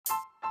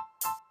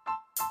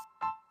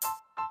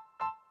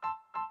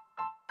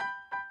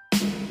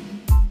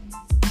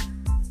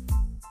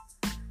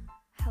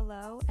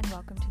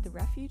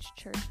Refuge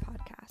Church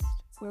podcast,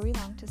 where we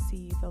long to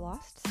see the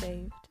lost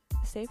saved,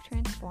 the saved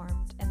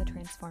transformed, and the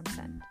transformed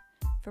sent.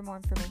 For more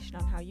information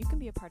on how you can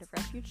be a part of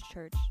Refuge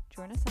Church,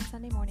 join us on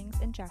Sunday mornings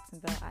in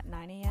Jacksonville at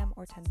 9 a.m.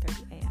 or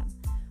 10:30 a.m.,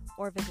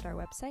 or visit our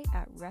website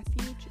at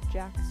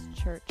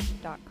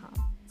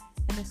refugejackschurch.com.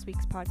 In this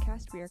week's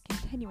podcast, we are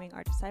continuing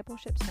our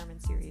discipleship sermon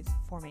series,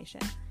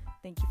 Formation.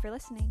 Thank you for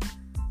listening.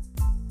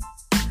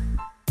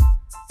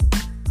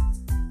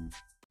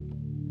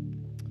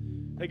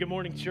 Hey, good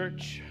morning,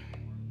 church.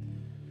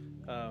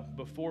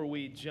 Before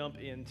we jump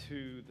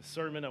into the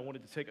sermon, I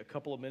wanted to take a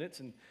couple of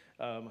minutes, and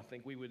I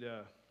think we would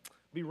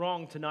be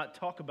wrong to not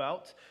talk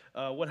about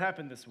what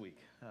happened this week,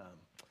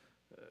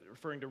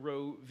 referring to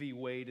Roe v.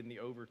 Wade and the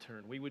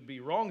overturn. We would be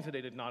wrong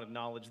today to not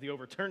acknowledge the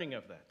overturning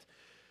of that.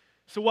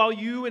 So while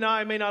you and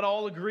I may not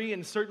all agree,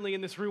 and certainly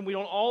in this room we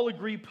don't all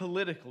agree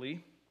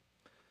politically,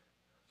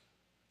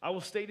 I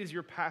will state as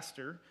your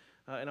pastor,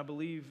 and I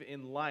believe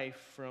in life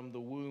from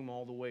the womb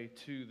all the way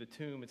to the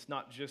tomb. It's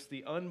not just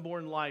the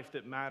unborn life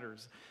that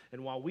matters.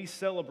 And while we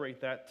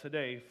celebrate that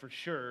today, for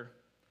sure,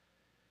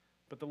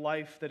 but the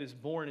life that is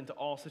born into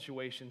all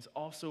situations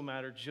also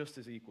matter just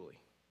as equally.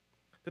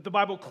 That the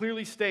Bible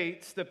clearly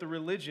states that the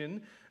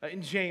religion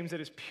in James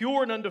that is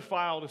pure and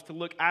undefiled is to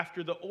look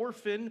after the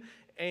orphan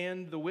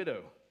and the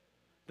widow.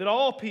 That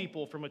all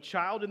people, from a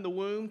child in the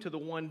womb to the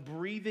one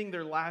breathing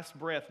their last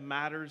breath,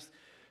 matters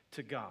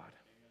to God.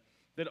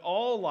 That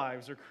all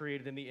lives are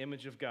created in the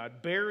image of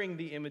God, bearing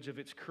the image of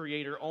its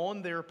creator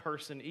on their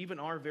person. Even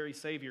our very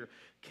Savior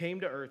came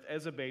to earth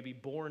as a baby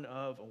born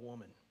of a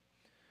woman.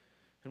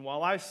 And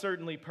while I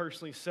certainly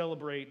personally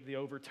celebrate the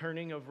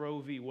overturning of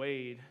Roe v.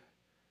 Wade,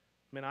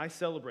 man, I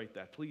celebrate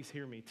that. Please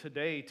hear me.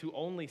 Today, to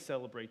only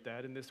celebrate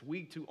that, and this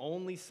week to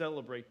only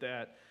celebrate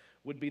that,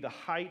 would be the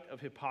height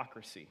of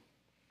hypocrisy.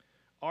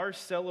 Our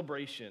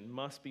celebration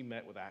must be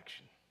met with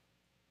action.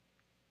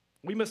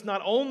 We must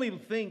not only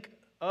think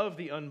of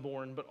the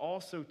unborn, but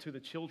also to the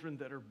children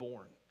that are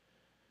born.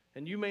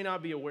 And you may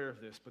not be aware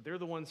of this, but they're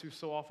the ones who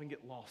so often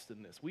get lost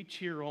in this. We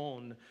cheer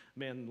on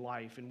men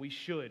life, and we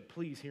should,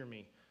 please hear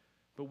me.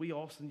 But we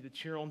also need to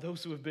cheer on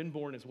those who have been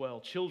born as well.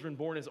 Children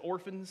born as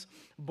orphans,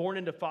 born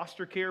into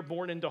foster care,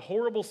 born into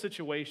horrible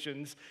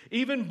situations,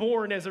 even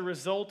born as a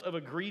result of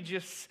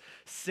egregious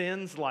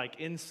sins like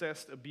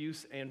incest,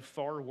 abuse, and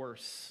far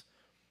worse.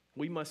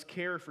 We must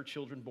care for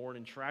children born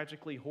in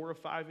tragically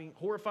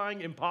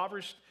horrifying,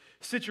 impoverished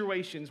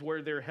situations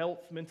where their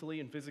health mentally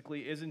and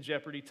physically is in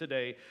jeopardy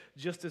today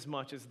just as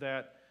much as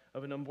that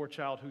of an unborn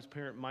child whose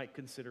parent might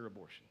consider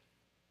abortion.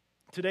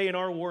 Today in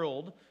our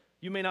world,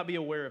 you may not be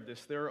aware of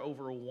this, there are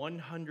over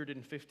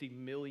 150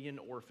 million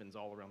orphans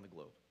all around the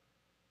globe.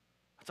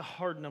 That's a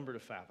hard number to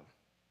fathom.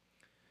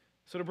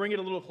 So to bring it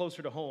a little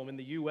closer to home, in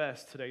the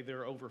U.S. today there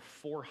are over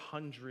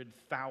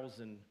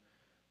 400,000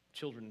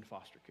 children in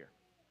foster care.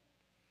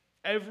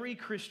 Every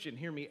Christian,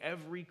 hear me,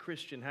 every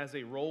Christian has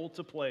a role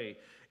to play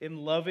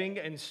in loving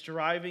and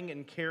striving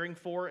and caring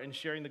for and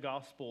sharing the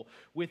gospel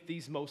with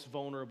these most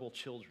vulnerable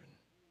children.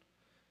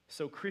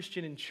 So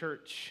Christian in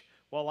church,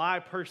 while I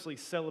personally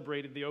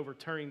celebrated the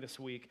overturning this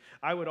week,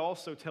 I would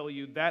also tell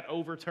you that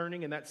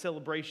overturning and that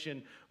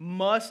celebration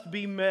must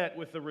be met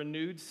with a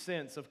renewed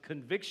sense of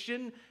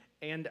conviction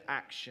and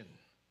action.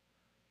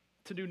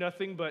 To do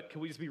nothing but, can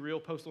we just be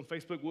real, post on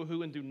Facebook,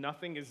 woohoo, and do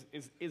nothing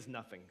is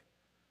nothing.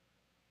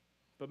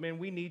 But man,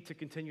 we need to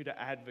continue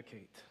to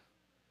advocate,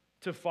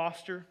 to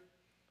foster,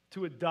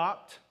 to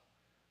adopt,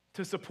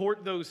 to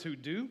support those who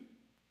do.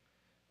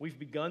 We've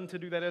begun to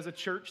do that as a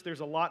church. There's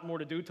a lot more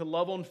to do to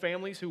love on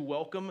families who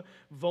welcome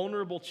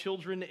vulnerable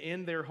children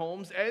in their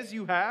homes, as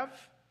you have.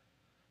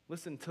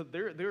 Listen,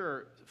 there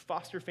are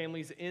foster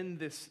families in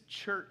this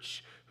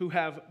church who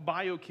have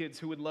bio kids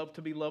who would love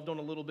to be loved on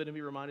a little bit and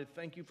be reminded,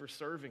 thank you for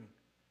serving.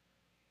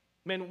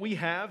 Man, we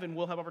have and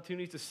will have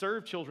opportunities to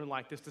serve children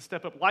like this, to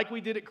step up like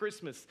we did at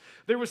Christmas.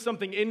 There was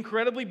something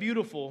incredibly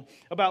beautiful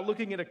about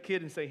looking at a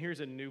kid and saying, here's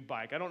a new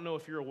bike. I don't know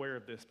if you're aware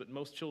of this, but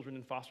most children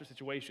in foster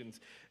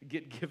situations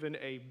get given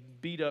a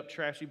beat-up,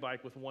 trashy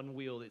bike with one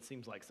wheel, it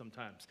seems like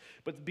sometimes.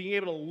 But being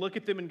able to look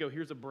at them and go,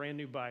 here's a brand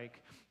new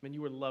bike, man,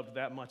 you were loved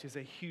that much is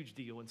a huge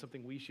deal and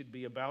something we should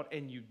be about,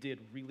 and you did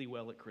really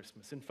well at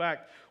Christmas. In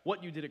fact,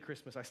 what you did at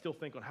Christmas, I still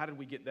think on how did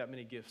we get that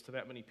many gifts to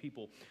that many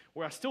people,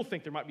 where I still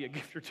think there might be a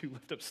gift or two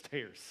left upstairs.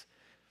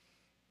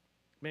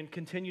 Man,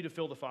 continue to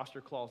fill the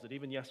foster closet.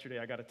 Even yesterday,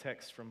 I got a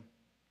text from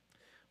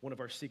one of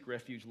our Seek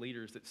Refuge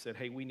leaders that said,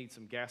 hey, we need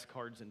some gas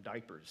cards and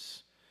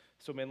diapers.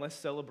 So, man, let's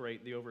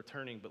celebrate the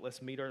overturning, but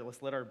let's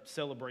let our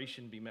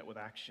celebration be met with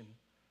action.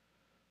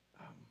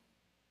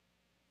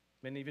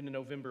 Man, even in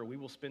November, we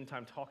will spend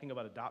time talking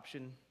about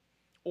adoption,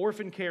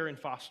 orphan care, and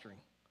fostering.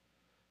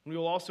 And we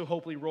will also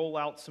hopefully roll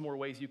out some more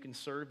ways you can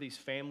serve these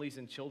families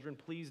and children.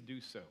 Please do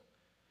so.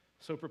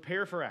 So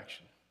prepare for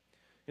action.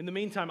 In the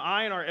meantime,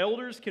 I and our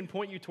elders can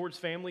point you towards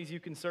families you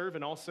can serve,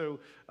 and also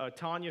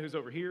Tanya, who's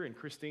over here, and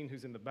Christine,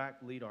 who's in the back,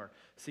 lead our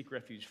Seek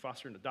Refuge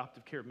foster and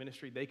adoptive care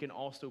ministry. They can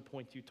also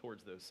point you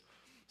towards those.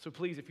 So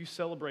please, if you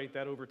celebrate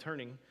that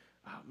overturning,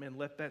 man,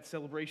 let that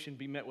celebration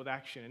be met with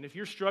action. And if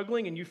you're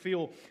struggling and you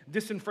feel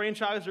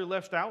disenfranchised or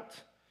left out,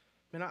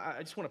 man,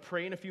 I just want to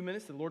pray in a few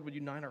minutes that the Lord would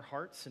unite our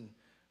hearts and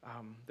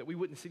that we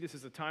wouldn't see this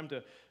as a time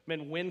to,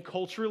 man, win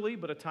culturally,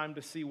 but a time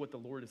to see what the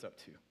Lord is up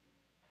to.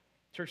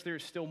 Church, there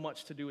is still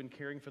much to do in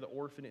caring for the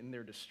orphan in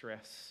their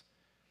distress.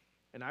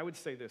 And I would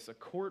say this, a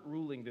court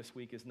ruling this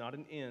week is not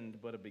an end,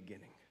 but a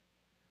beginning.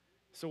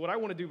 So what I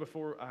want to do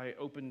before I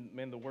open,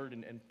 man, the word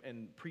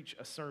and preach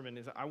a sermon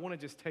is I want to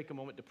just take a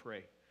moment to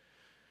pray.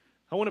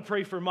 I want to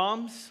pray for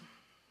moms.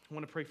 I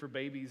want to pray for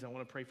babies. I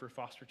want to pray for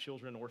foster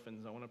children and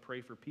orphans. I want to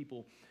pray for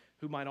people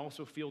who might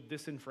also feel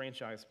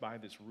disenfranchised by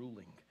this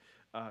ruling.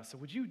 So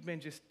would you, man,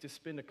 just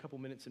spend a couple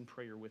minutes in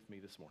prayer with me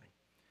this morning?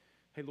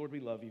 Hey, Lord, we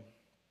love you.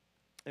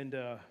 And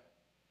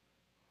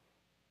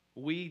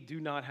we do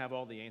not have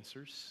all the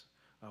answers.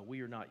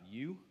 We are not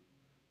you.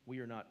 We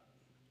are not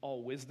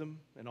all wisdom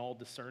and all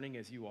discerning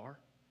as you are.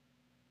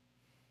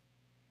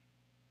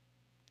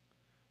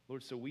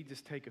 Lord, so we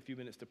just take a few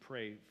minutes to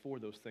pray for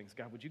those things.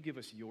 God, would you give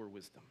us your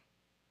wisdom?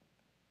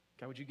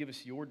 God, would you give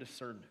us your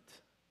discernment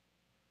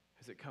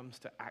as it comes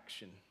to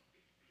action?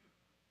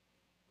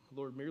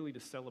 Lord, merely to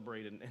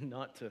celebrate and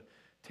not to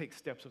take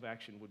steps of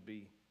action would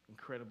be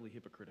incredibly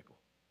hypocritical.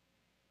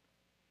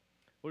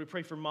 Lord, we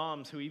pray for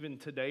moms who even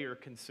today are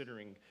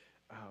considering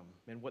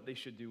and what they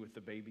should do with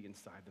the baby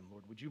inside them,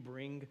 Lord. Would you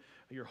bring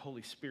your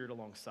Holy Spirit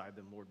alongside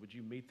them, Lord? Would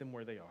you meet them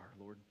where they are,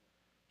 Lord?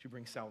 Would you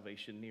bring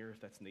salvation near if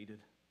that's needed?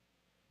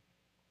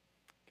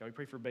 God, we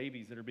pray for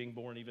babies that are being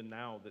born even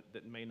now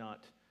that may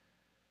not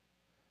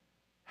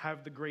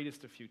have the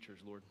greatest of futures,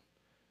 Lord.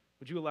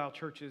 Would you allow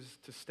churches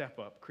to step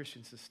up,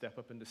 Christians to step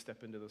up and to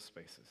step into those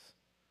spaces?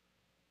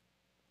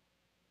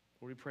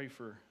 Lord, we pray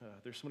for,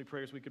 there's so many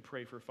prayers we could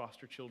pray for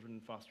foster children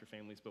and foster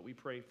families, but we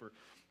pray for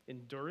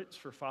endurance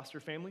for foster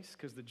families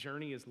because the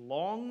journey is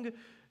long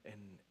and,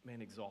 man,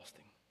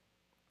 exhausting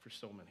for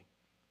so many.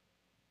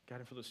 God,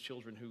 and for those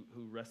children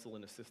who wrestle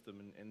in a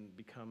system and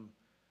become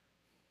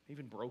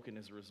even broken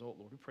as a result,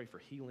 Lord, we pray for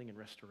healing and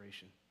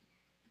restoration.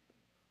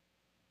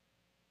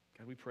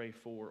 God, we pray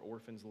for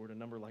orphans, Lord. A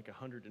number like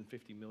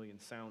 150 million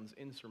sounds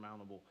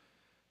insurmountable.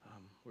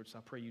 Lord, so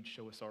I pray you'd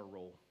show us our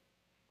role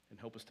and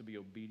help us to be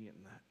obedient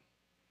in that.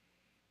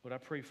 Lord, I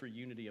pray for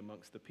unity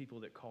amongst the people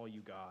that call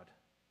you God.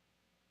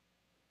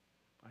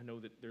 I know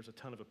that there's a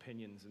ton of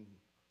opinions, and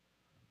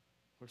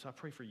Lord, so I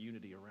pray for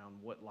unity around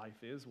what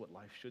life is, what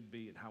life should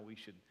be, and how we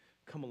should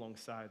come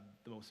alongside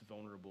the most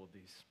vulnerable of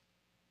these.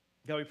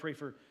 God, we pray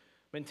for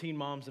teen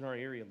moms in our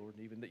area, Lord,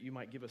 even that you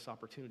might give us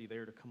opportunity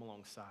there to come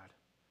alongside,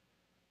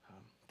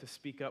 to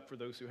speak up for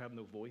those who have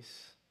no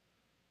voice.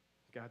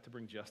 God, to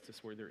bring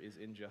justice where there is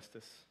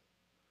injustice.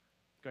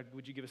 God,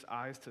 would you give us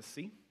eyes to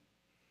see?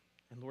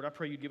 And Lord, I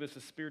pray you give us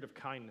a spirit of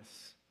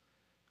kindness.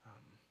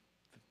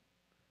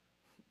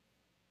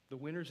 The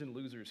winners and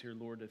losers here,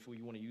 Lord, if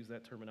we want to use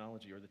that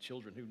terminology, are the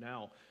children who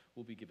now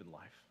will be given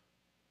life.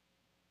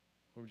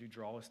 Lord, would you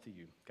draw us to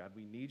you? God,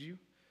 we need you.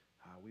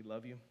 We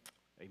love you.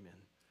 Amen.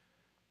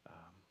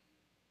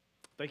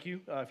 Thank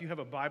you. If you have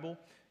a Bible,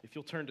 if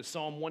you'll turn to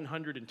Psalm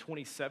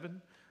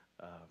 127.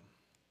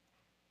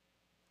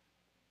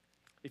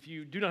 If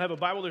you do not have a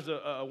Bible, there's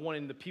a one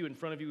in the pew in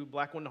front of you,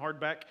 black one,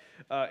 hardback.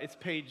 It's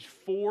page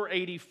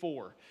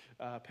 484.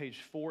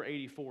 Page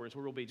 484 is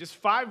where we'll be. Just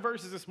 5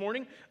 verses this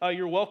morning.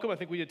 You're welcome. I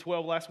think we did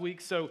 12 last week,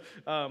 so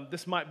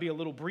this might be a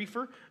little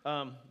briefer,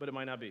 but it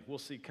might not be. We'll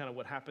see kind of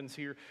what happens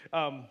here.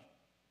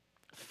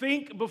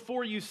 Think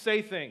before you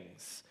say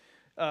things.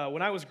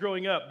 When I was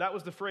growing up, that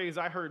was the phrase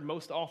I heard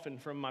most often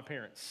from my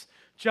parents.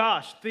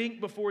 Josh, think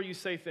before you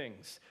say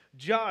things.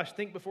 Josh,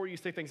 think before you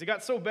say things. It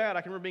got so bad,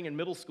 I can remember being in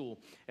middle school,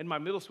 and my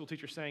middle school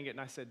teacher saying it,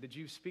 and I said, did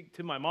you speak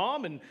to my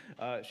mom? And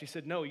she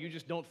said, no, you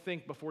just don't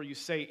think before you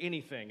say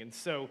anything. And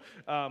so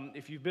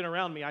if you've been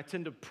around me, I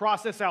tend to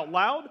process out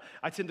loud.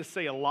 I tend to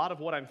say a lot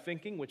of what I'm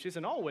thinking, which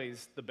isn't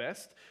always the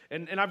best.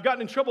 And I've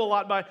gotten in trouble a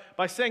lot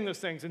by saying those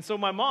things. And so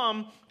my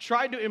mom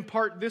tried to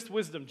impart this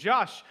wisdom.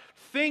 Josh,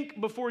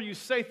 think before you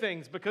say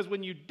things, because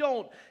when you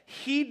don't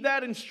heed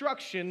that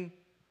instruction,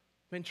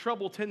 then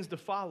trouble tends to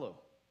follow.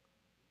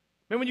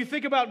 And when you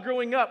think about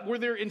growing up, were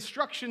there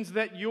instructions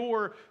that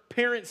your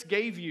parents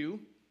gave you,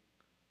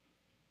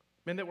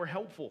 man, that were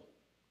helpful?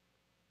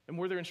 And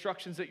were there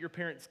instructions that your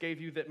parents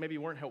gave you that maybe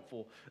weren't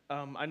helpful?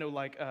 I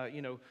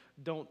know,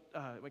 don't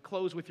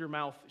close with your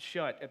mouth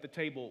shut at the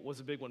table was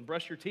a big one.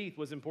 Brush your teeth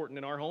was important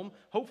in our home.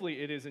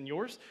 Hopefully it is in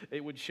yours.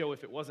 It would show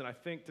if it wasn't, I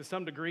think, to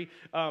some degree.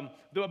 A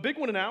big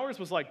one in ours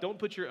was don't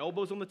put your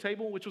elbows on the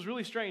table, which was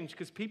really strange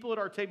because people at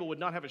our table would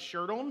not have a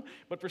shirt on,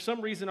 but for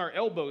some reason our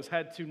elbows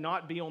had to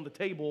not be on the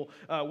table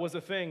was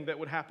a thing that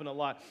would happen a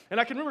lot. And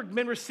I can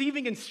remember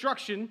receiving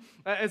instruction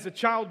as a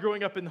child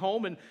growing up in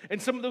home,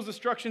 and some of those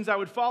instructions I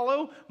would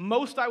follow,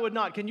 most I would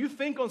not. Can you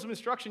think on some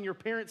instruction your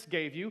parents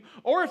gave you?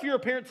 Or if you're a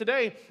parent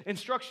today,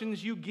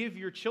 instructions you give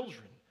your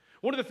children.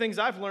 One of the things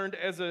I've learned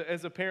as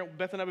a parent,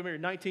 Beth and I have been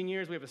married 19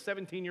 years, we have a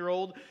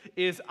 17-year-old,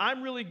 is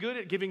I'm really good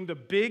at giving the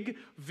big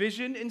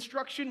vision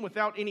instruction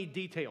without any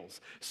details.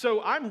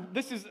 So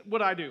this is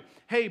what I do.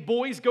 Hey,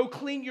 boys, go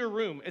clean your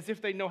room, as if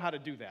they know how to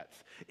do that.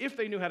 If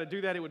they knew how to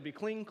do that, it would be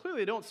clean.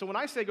 Clearly they don't. So when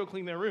I say go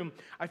clean their room,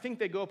 I think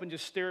they go up and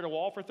just stare at a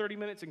wall for 30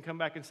 minutes and come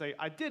back and say,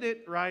 I did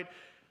it, right?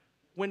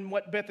 When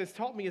what Beth has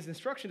taught me is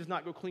instruction is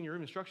not go clean your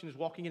room. Instruction is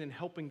walking in and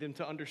helping them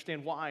to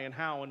understand why and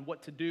how and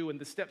what to do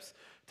and the steps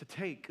to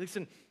take.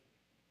 Listen,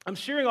 I'm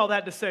sharing all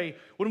that to say,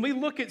 when we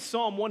look at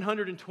Psalm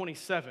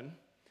 127,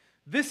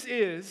 this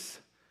is,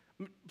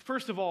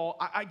 first of all,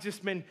 I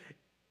just mean,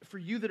 for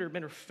you that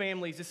are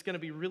families, this is going to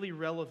be really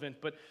relevant,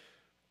 but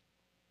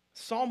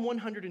Psalm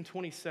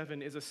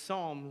 127 is a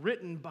psalm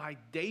written by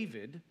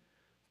David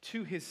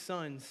to his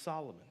son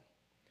Solomon.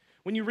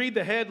 When you read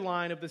the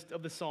headline of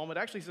the psalm, it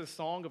actually says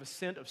Song of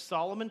Ascent of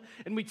Solomon,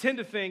 and we tend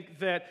to think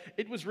that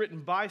it was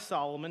written by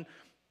Solomon,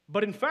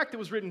 but in fact it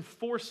was written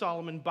for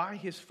Solomon by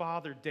his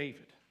father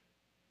David.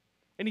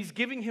 And he's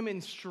giving him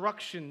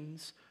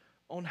instructions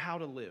on how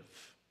to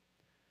live.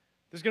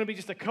 There's going to be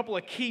just a couple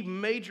of key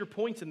major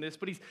points in this,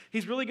 but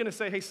he's really going to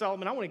say, hey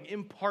Solomon, I want to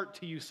impart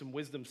to you some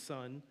wisdom,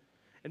 son.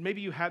 And maybe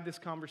you had this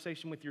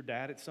conversation with your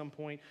dad at some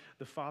point,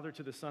 the father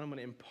to the son, I'm going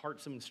to impart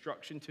some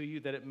instruction to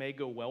you that it may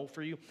go well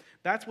for you.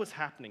 That's what's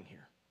happening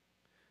here.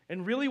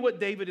 And really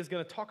what David is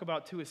going to talk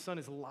about to his son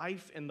is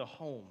life in the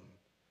home.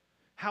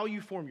 How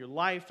you form your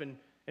life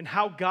and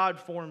how God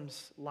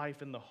forms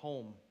life in the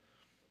home.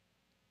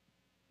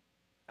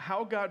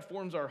 How God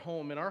forms our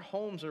home, and our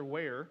homes are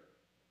where?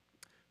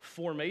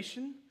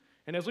 Formation.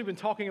 And as we've been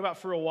talking about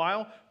for a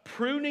while,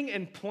 pruning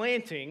and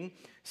planting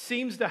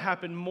seems to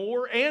happen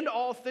more and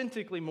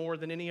authentically more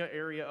than any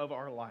area of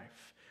our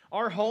life.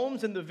 Our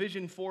homes and the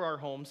vision for our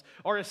homes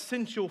are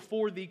essential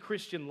for the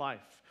Christian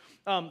life.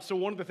 So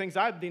one of the things,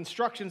 the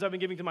instructions I've been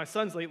giving to my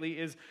sons lately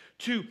is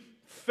to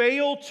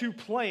fail to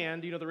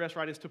plan. You know the rest,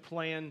 right? Is to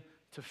plan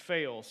to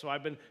fail. So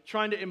I've been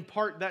trying to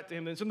impart that to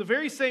him. And so in the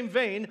very same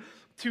vein,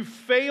 to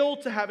fail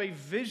to have a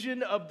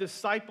vision of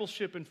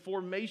discipleship and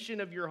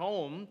formation of your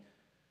home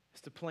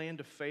is to plan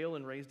to fail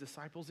and raise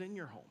disciples in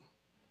your home.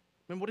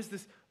 I mean, what does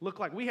this look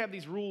like? We have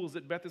these rules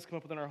that Beth has come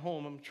up with in our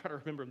home. I'm trying to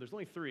remember them. There's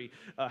only 3.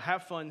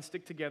 Have fun,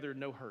 stick together,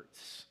 no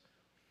hurts.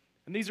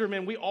 And these are,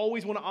 we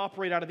always want to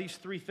operate out of these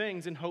 3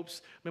 things in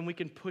hopes, we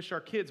can push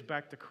our kids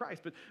back to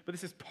Christ. But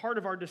this is part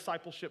of our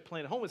discipleship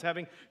plan at home, is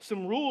having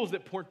some rules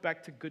that point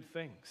back to good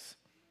things.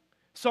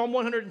 Psalm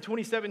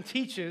 127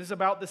 teaches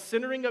about the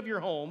centering of your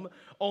home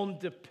on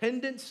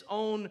dependence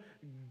on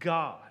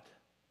God.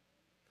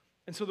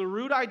 And so the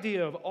root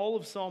idea of all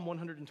of Psalm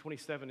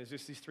 127 is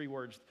just these 3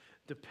 words,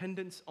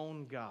 dependence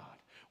on God.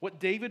 What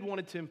David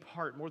wanted to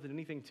impart more than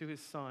anything to his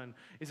son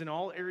is in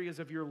all areas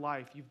of your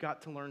life, you've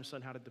got to learn,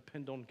 son, how to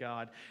depend on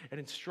God. And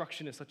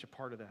instruction is such a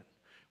part of that.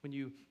 When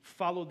you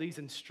follow these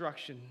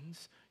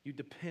instructions, you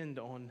depend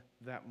on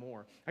that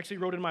more. I actually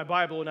wrote in my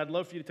Bible, and I'd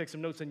love for you to take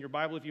some notes in your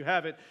Bible if you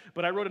have it,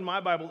 but I wrote in my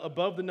Bible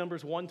above the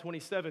numbers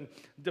 127,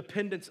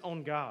 dependence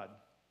on God.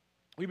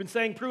 We've been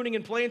saying pruning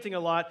and planting a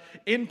lot.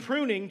 In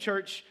pruning,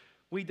 church,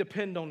 we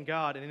depend on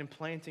God, and in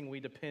planting, we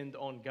depend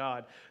on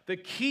God. The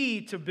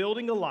key to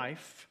building a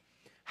life,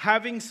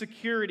 having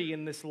security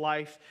in this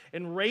life,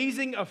 and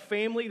raising a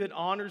family that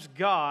honors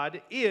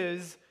God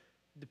is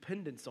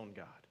dependence on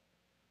God.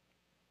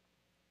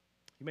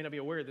 You may not be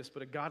aware of this,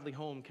 but a godly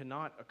home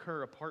cannot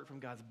occur apart from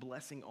God's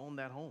blessing on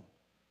that home.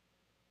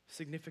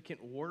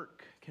 Significant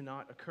work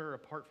cannot occur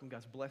apart from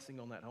God's blessing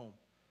on that home.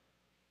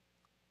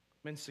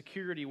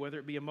 Security, whether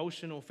it be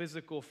emotional,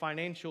 physical,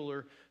 financial,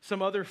 or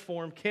some other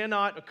form,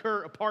 cannot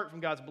occur apart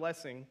from God's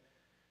blessing.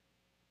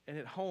 And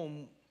at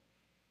home,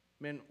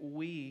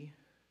 we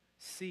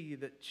see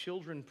that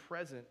children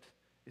present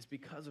is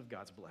because of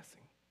God's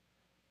blessing.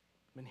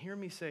 Hear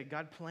me say,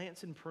 God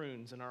plants and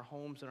prunes in our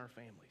homes and our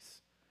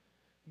families.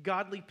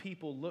 Godly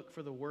people look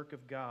for the work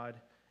of God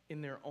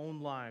in their own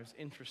lives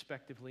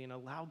introspectively and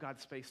allow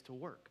God's space to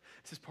work.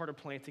 This is part of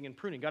planting and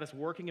pruning. God is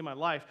working in my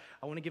life.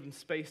 I want to give him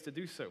space to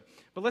do so.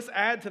 But let's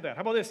add to that.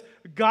 How about this?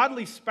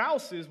 Godly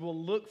spouses will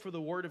look for the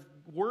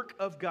work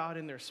of God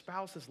in their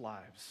spouses'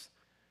 lives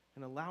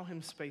and allow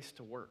him space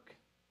to work.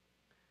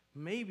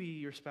 Maybe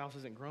your spouse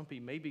isn't grumpy.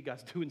 Maybe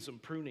God's doing some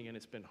pruning and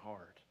it's been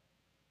hard.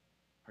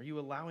 Are you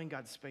allowing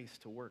God's space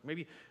to work?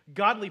 Maybe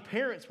godly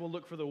parents will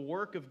look for the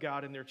work of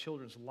God in their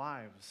children's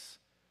lives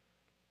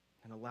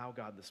and allow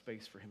God the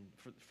space for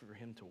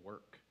him to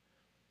work.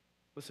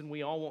 Listen,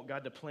 we all want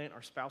God to plant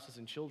our spouses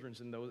and children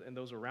and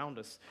those around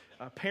us.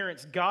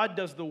 Parents, God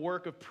does the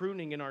work of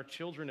pruning in our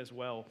children as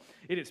well.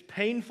 It is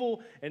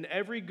painful, and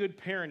every good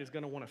parent is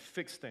going to want to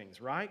fix things,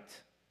 right?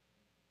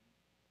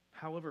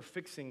 However,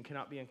 fixing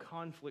cannot be in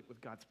conflict with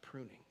God's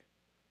pruning.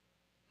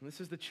 And this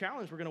is the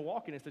challenge we're going to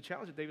walk in. It's the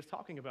challenge that David's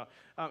talking about.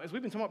 As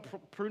we've been talking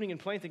about pruning and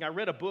planting, I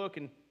read a book,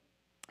 and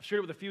shared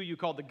it with a few of you,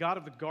 called The God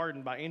of the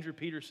Garden by Andrew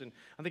Peterson.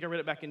 I think I read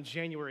it back in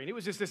January. And it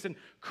was just this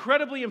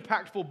incredibly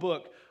impactful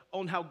book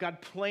on how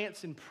God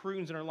plants and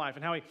prunes in our life,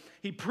 and how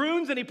he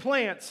prunes and he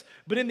plants,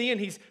 but in the end,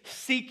 he's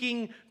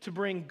seeking to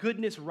bring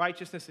goodness,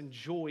 righteousness, and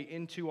joy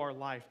into our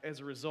life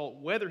as a result,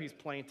 whether he's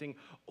planting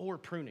or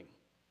pruning.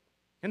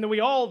 And then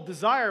we all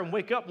desire and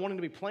wake up wanting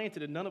to be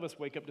planted, and none of us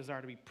wake up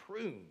desire to be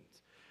pruned.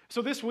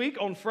 So this week,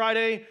 on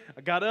Friday,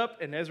 I got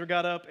up, and Ezra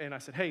got up, and I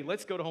said, hey,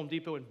 let's go to Home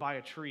Depot and buy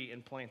a tree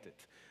and plant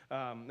it.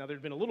 Now,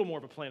 there'd been a little more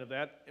of a plan of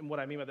that, and what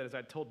I mean by that is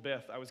I'd told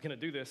Beth I was going to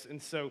do this,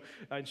 and so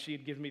she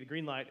had given me the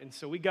green light. And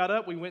so we got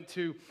up, we went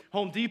to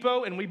Home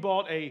Depot, and we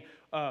bought a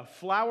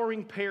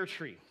flowering pear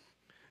tree.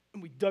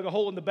 And we dug a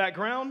hole in the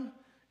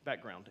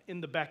in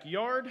the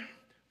backyard.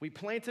 We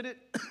planted it,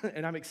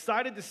 and I'm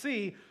excited to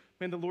see,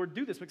 man, the Lord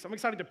do this, because I'm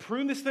excited to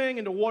prune this thing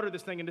and to water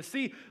this thing and to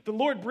see the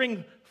Lord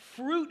bring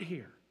fruit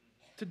here.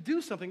 To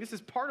do something. This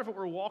is part of what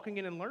we're walking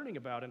in and learning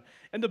about.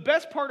 And the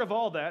best part of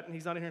all that, and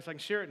he's not in here so I can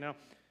share it now,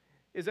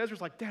 is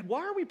Ezra's like, Dad,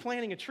 why are we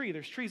planting a tree?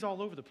 There's trees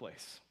all over the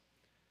place.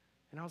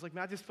 And I was like,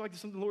 man, I just feel like there's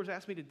something the Lord's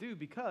asked me to do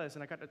because,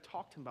 and I got to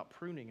talk to him about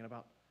pruning and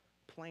about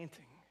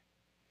planting.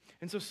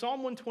 And so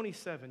Psalm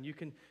 127, you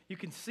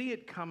can see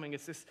it coming.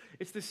 It's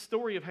this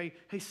story of, hey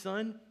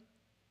son,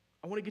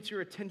 I want to get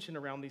your attention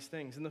around these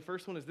things. And the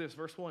first one is this,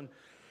 verse 1.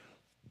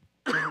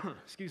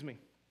 Excuse me.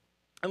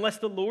 Unless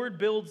the Lord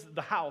builds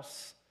the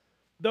house,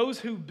 those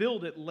who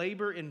build it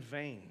labor in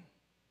vain.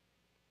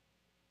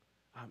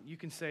 You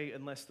can say,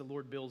 unless the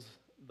Lord builds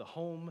the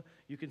home.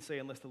 You can say,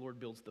 unless the Lord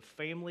builds the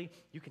family.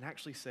 You can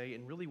actually say,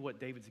 and really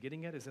what David's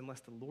getting at is, unless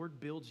the Lord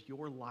builds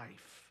your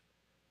life,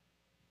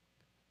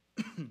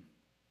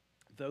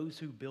 those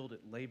who build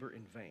it labor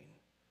in vain.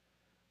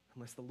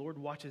 Unless the Lord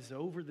watches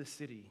over the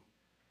city,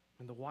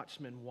 and the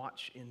watchmen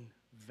watch in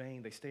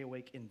vain. They stay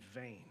awake in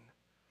vain.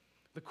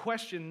 The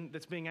question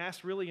that's being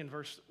asked really in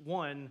verse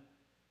 1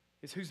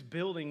 is, who's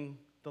building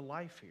the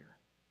life here?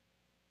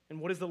 And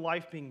what is the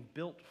life being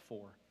built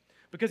for?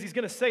 Because he's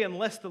going to say,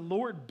 unless the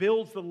Lord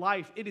builds the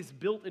life, it is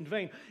built in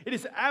vain. It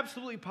is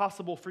absolutely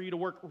possible for you to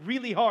work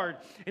really hard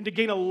and to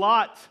gain a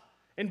lot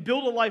and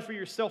build a life for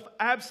yourself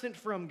absent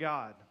from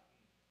God.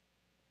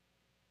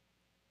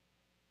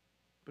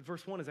 But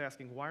verse 1 is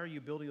asking, why are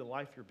you building the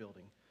life you're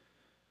building?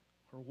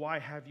 Or why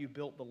have you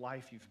built the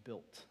life you've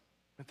built?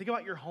 And think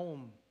about your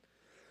home,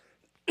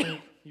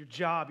 your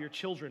job, your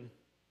children,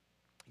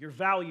 your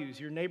values,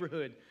 your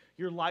neighborhood,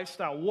 your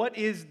lifestyle. What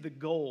is the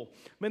goal?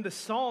 Man, the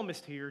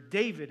psalmist here,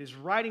 David, is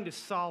writing to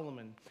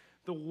Solomon,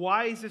 the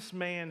wisest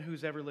man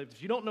who's ever lived.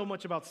 If you don't know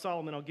much about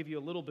Solomon, I'll give you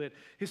a little bit.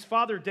 His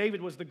father,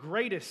 David, was the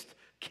greatest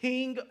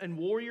king and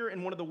warrior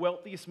and one of the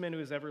wealthiest men who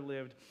has ever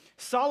lived.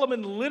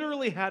 Solomon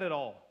literally had it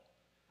all,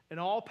 and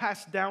all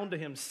passed down to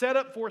him, set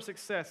up for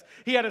success.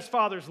 He had his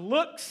father's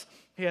looks,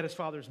 he had his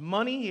father's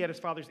money, he had his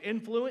father's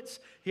influence,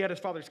 he had his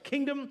father's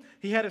kingdom,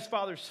 he had his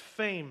father's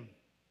fame.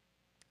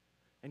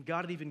 And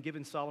God had even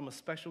given Solomon a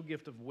special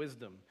gift of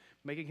wisdom,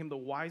 making him the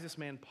wisest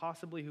man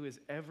possibly who has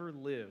ever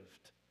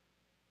lived.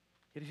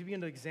 Yet if you begin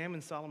to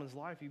examine Solomon's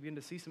life, you begin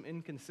to see some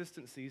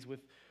inconsistencies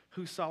with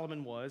who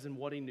Solomon was and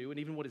what he knew, and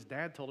even what his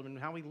dad told him and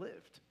how he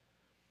lived.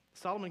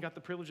 Solomon got the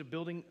privilege of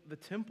building the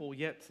temple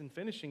and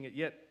finishing it,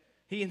 yet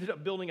he ended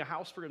up building a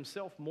house for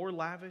himself, more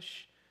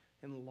lavish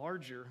and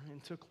larger,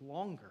 and took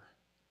longer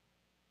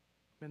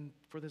than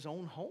for his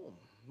own home.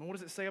 And what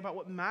does it say about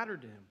what mattered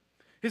to him?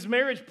 His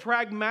marriage,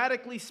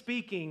 pragmatically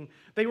speaking,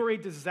 they were a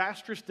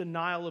disastrous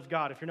denial of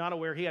God. If you're not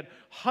aware, he had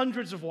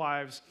hundreds of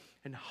wives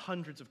and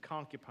hundreds of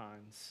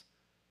concubines.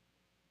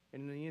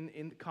 And in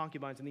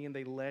the end,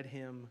 they led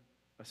him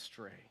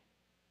astray.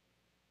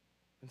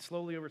 And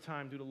slowly over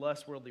time, due to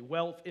lust, worldly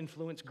wealth,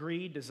 influence,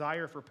 greed,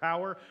 desire for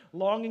power,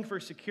 longing for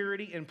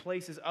security in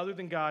places other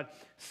than God,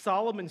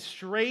 Solomon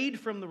strayed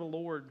from the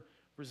Lord,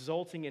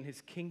 resulting in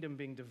his kingdom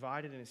being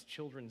divided and his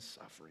children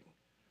suffering.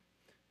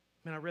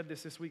 Man, I read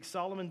this week.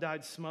 Solomon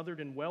died smothered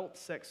in wealth,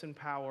 sex, and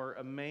power,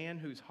 a man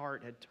whose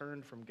heart had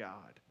turned from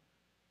God.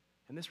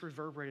 And this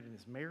reverberated in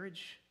his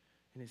marriage,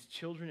 and his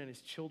children, and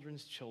his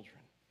children's children.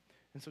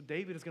 And so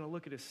David is going to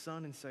look at his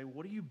son and say,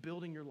 what are you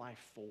building your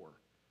life for?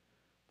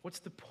 What's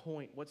the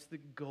point? What's the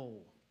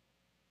goal?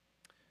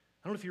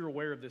 I don't know if you're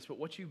aware of this, but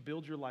what you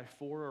build your life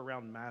for or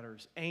around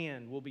matters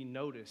and will be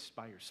noticed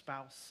by your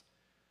spouse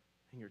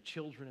and your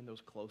children and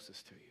those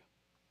closest to you.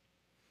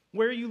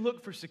 Where you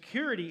look for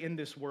security in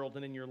this world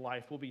and in your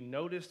life will be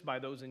noticed by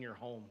those in your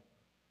home.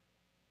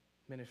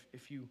 Man,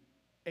 if you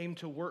aim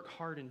to work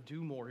hard and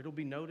do more, it'll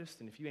be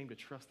noticed. And if you aim to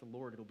trust the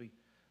Lord, it'll be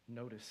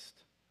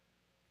noticed.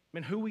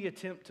 Man, who we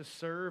attempt to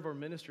serve or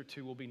minister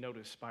to will be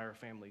noticed by our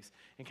families.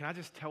 And can I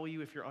just tell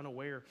you, if you're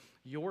unaware,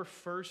 your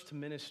first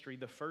ministry,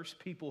 the first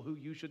people who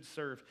you should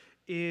serve,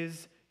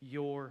 is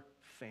your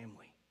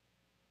family.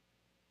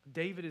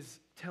 David is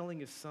telling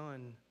his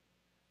son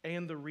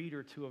and the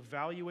reader to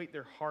evaluate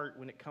their heart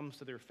when it comes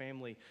to their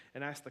family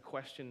and ask the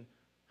question,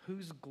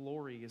 whose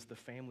glory is the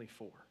family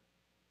for?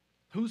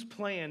 Whose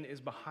plan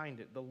is behind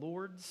it, the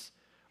Lord's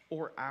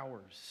or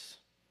ours?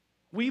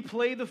 We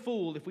play the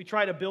fool if we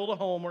try to build a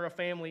home or a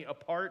family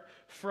apart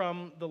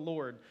from the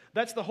Lord.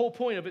 That's the whole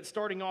point of it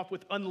starting off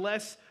with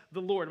unless the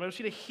Lord. I want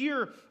you to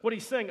hear what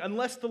he's saying.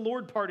 Unless the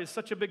Lord part is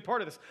such a big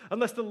part of this.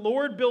 Unless the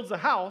Lord builds a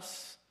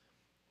house,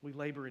 we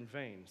labor in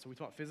vain. So we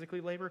talk physically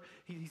labor.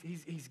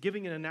 He's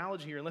giving an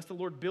analogy here. Unless the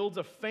Lord builds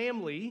a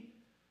family,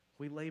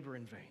 we labor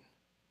in vain.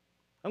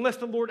 Unless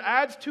the Lord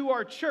adds to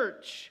our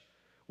church,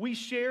 we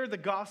share the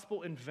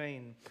gospel in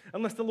vain.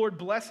 Unless the Lord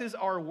blesses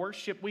our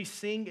worship, we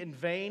sing in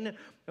vain.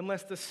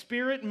 Unless the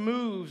Spirit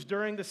moves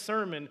during the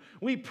sermon,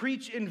 we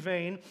preach in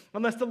vain.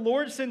 Unless the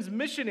Lord sends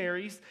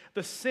missionaries,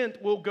 the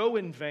sent will go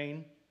in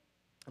vain.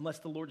 Unless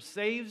the Lord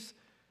saves,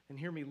 and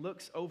hear me,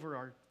 looks over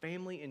our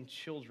family and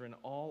children,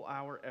 all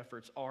our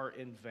efforts are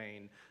in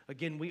vain.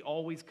 Again, we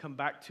always come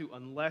back to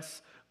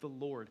unless the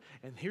Lord.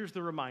 And here's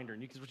the reminder,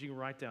 and what you can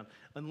write down.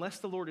 Unless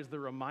the Lord is the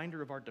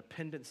reminder of our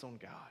dependence on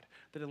God,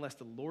 that unless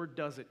the Lord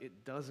does it,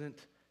 it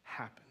doesn't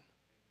happen.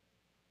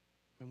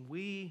 And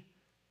we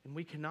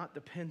cannot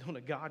depend on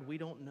a God we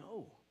don't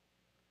know.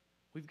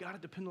 We've got to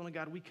depend on a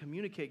God we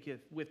communicate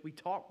with, we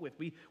talk with,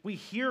 we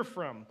hear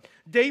from.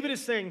 David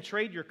is saying,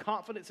 trade your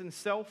confidence in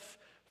self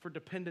for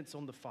dependence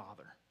on the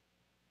Father.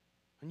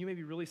 And you may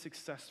be really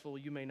successful,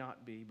 you may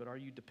not be, but are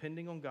you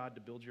depending on God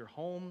to build your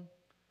home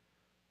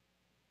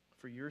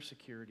for your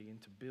security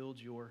and to build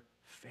your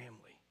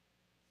family?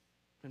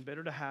 And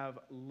better to have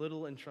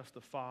little and trust the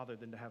Father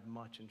than to have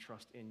much and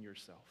trust in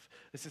yourself.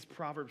 This is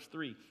Proverbs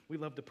 3. We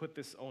love to put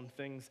this on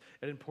things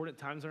at important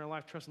times in our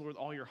life. Trust in the Lord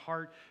with all your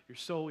heart, your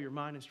soul, your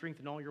mind, and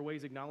strength. In all your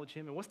ways acknowledge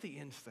Him. And what's the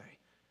end say?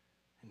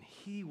 And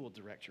He will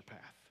direct your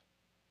path.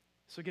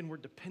 So again, we're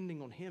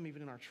depending on Him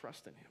even in our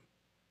trust in Him.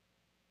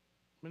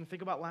 I mean,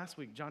 think about last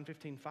week, John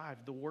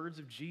 15:5, the words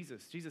of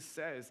Jesus. Jesus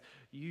says,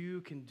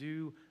 you can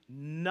do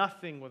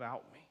nothing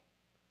without me.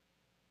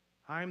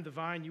 I am the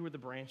vine, you are the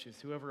branches.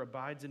 Whoever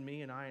abides in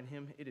me and I in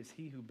him, it is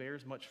he who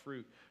bears much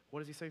fruit. What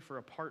does he say? For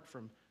apart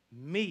from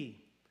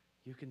me,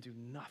 you can do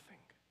nothing.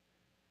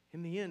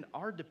 In the end,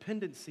 our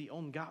dependency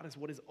on God is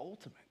what is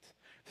ultimate.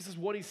 This is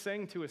what he's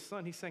saying to his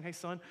son. He's saying, hey,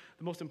 son,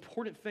 the most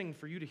important thing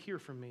for you to hear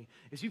from me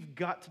is you've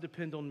got to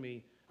depend on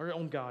me, or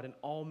on God, in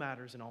all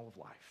matters in all of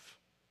life.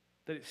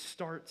 That it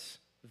starts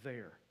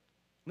there.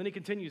 And then he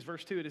continues,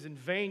 verse 2, it is in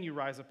vain you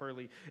rise up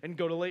early and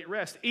go to late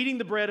rest, eating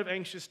the bread of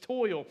anxious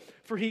toil,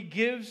 for he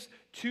gives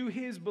to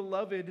his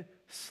beloved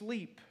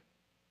sleep.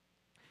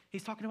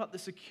 He's talking about the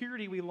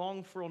security we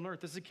long for on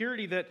earth, the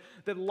security that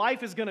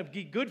life is going to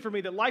be good for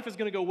me, that life is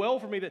going to go well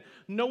for me, that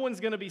no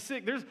one's going to be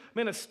sick.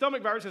 A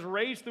stomach virus has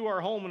raged through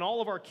our home and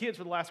all of our kids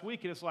for the last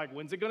week, and it's like,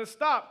 when's it going to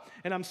stop?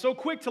 And I'm so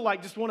quick to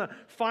just want to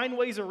find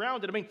ways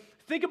around it. I mean,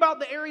 think about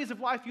the areas of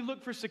life you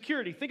look for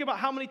security. Think about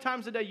how many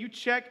times a day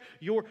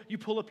you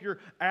pull up your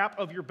app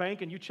of your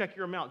bank and you check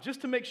your amount just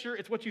to make sure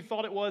it's what you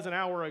thought it was an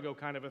hour ago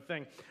kind of a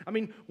thing. I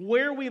mean,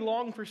 where we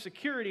long for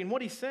security, and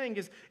what he's saying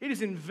is it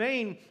is in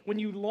vain when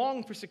you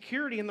long for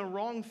security in the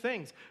wrong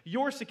things.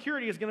 Your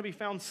security is going to be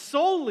found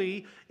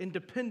solely in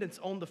dependence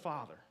on the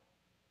Father.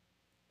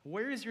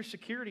 Where is your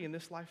security in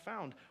this life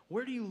found?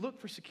 Where do you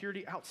look for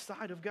security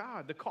outside of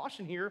God? The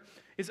caution here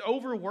is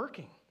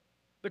overworking.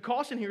 The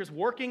caution here is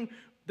working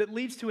that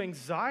leads to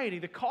anxiety.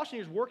 The caution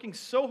here is working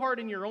so hard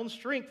in your own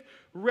strength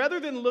rather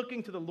than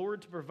looking to the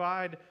Lord to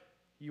provide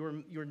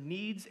your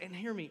needs, and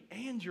hear me,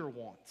 and your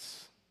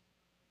wants.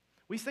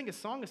 We sang a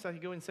song a second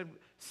ago and said,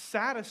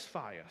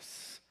 satisfy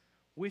us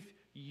with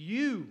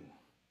you.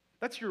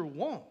 That's your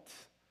want.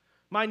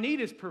 My need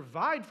is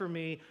provide for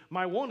me.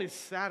 My want is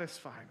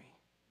satisfy me.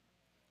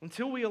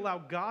 Until we allow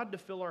God to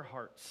fill our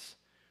hearts,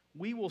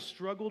 we will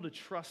struggle to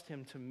trust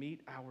Him to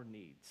meet our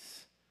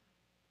needs.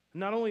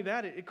 Not only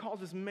that, it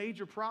causes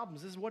major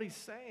problems. This is what he's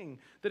saying,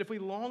 that if we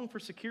long for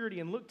security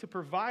and look to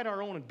provide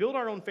our own and build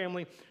our own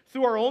family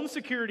through our own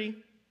security,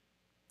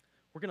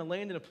 we're going to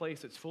land in a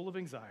place that's full of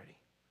anxiety,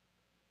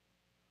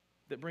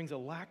 that brings a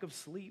lack of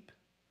sleep,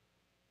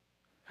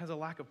 has a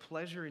lack of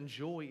pleasure and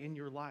joy in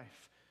your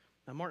life.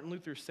 Now, Martin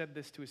Luther said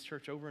this to his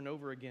church over and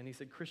over again. He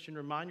said, Christian,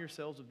 remind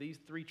yourselves of these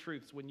 3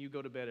 truths when you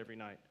go to bed every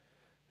night.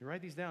 You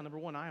write these down. Number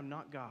 1, I am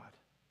not God.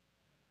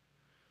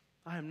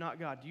 I am not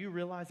God. Do you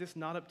realize it's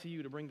not up to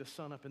you to bring the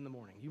sun up in the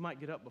morning? You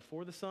might get up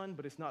before the sun,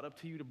 but it's not up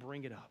to you to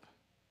bring it up.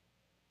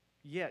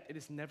 Yet, it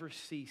has never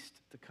ceased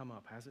to come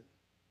up, has it?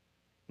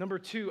 Number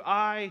 2,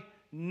 I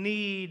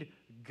need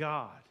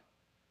God.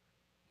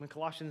 In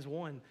Colossians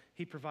 1,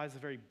 He provides the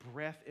very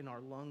breath in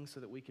our lungs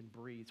so that we can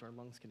breathe, so our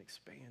lungs can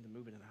expand and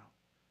move in and out.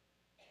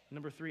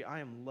 Number 3,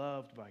 I am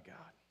loved by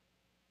God.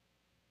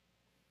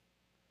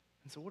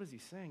 And so what is He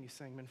saying? He's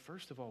saying, man,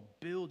 first of all,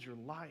 build your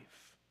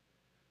life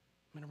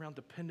around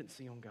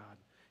dependency on God.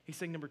 He's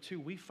saying, number 2,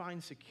 we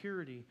find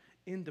security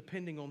in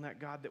depending on that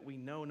God that we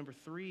know. Verse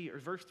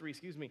 3,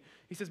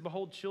 he says,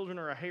 behold, children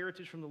are a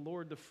heritage from the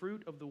Lord, the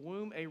fruit of the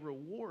womb, a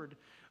reward.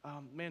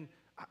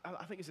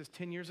 I think it says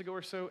 10 years ago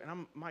or so, and I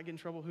might get in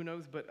trouble, who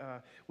knows, but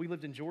we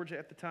lived in Georgia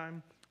at the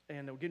time,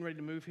 and we're getting ready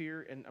to move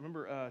here, and I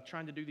remember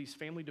trying to do these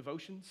family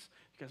devotions.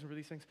 You guys remember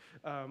these things?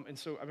 And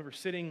so I remember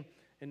sitting,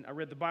 and I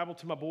read the Bible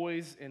to my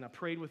boys, and I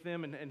prayed with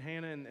them, and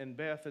Hannah and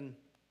Beth, and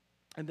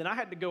And then I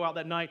had to go out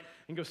that night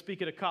and go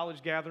speak at a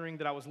college gathering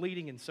that I was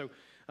leading. And so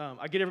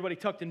I get everybody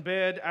tucked in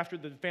bed after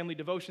the family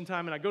devotion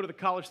time, and I go to the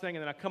college thing,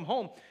 and then I come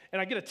home,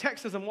 and I get a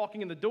text as I'm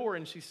walking in the door,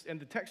 and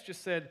the text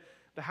just said,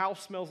 "The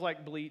house smells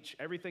like bleach.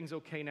 Everything's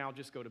okay now.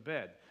 Just go to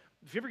bed."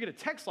 If you ever get a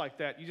text like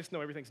that, you just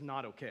know everything's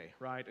not okay,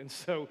 right? And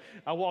so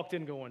I walked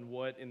in going,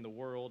 "What in the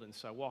world?" And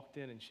so I walked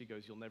in, and she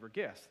goes, "You'll never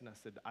guess." And I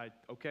said,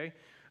 "Okay."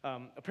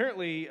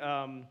 Apparently,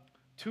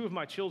 two of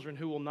my children,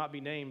 who will not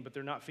be named, but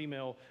they're not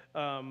female,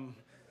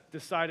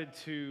 decided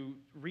to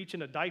reach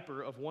in a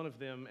diaper of one of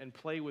them and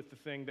play with the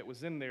thing that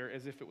was in there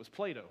as if it was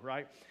Play-Doh,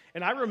 right?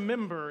 And I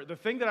remember, the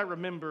thing that I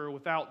remember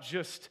without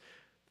just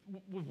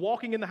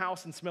walking in the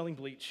house and smelling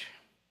bleach,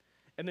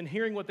 and then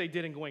hearing what they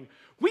did and going,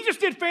 "We just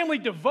did family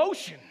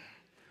devotion."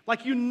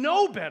 Like, you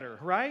know better,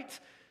 right?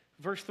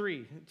 Verse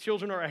 3,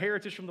 children are a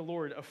heritage from the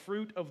Lord, a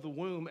fruit of the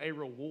womb, a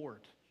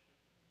reward.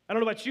 I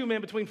don't know about you,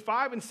 man, between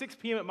 5 and 6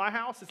 p.m. at my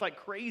house, it's like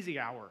crazy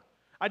hour.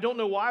 I don't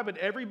know why, but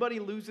everybody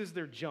loses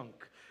their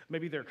junk.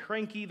 Maybe they're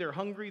cranky, they're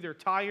hungry, they're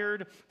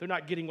tired, they're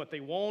not getting what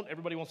they want.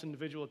 Everybody wants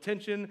individual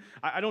attention.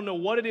 I don't know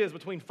what it is.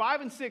 Between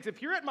 5 and 6,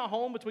 if you're at my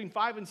home between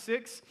 5 and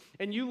 6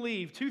 and you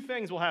leave, two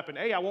things will happen.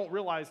 A, I won't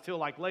realize till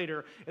like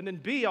later. And then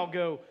B, I'll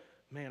go,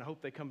 man, I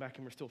hope they come back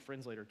and we're still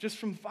friends later. Just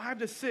from 5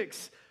 to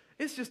 6,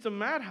 it's just a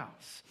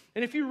madhouse.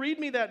 And if you read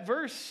me that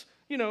verse,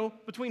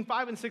 between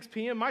 5 and 6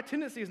 p.m., my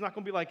tendency is not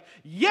going to be like,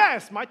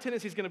 yes. My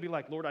tendency is going to be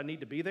like, Lord, I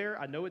need to be there.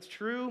 I know it's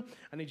true.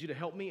 I need you to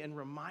help me and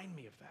remind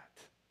me of that.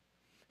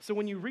 So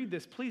when you read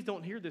this, please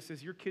don't hear this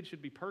as your kid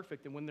should be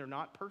perfect, and when they're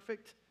not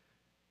perfect,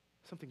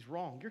 something's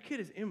wrong. Your kid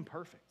is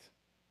imperfect,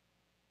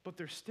 but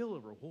there's still a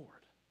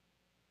reward.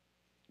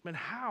 Man,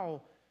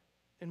 how,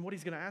 and what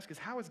he's going to ask is,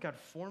 how is God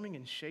forming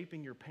and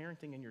shaping your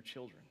parenting and your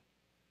children?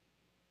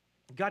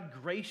 God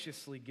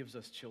graciously gives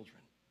us children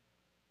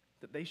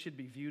that they should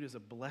be viewed as a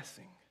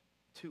blessing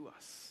to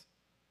us.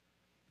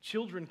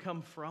 Children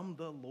come from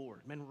the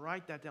Lord. Man,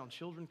 write that down.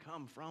 Children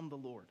come from the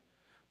Lord.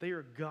 They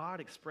are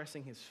God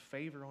expressing his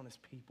favor on his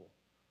people.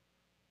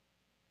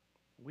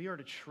 We are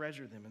to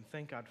treasure them and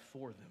thank God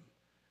for them.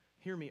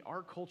 Hear me,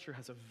 our culture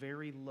has a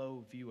very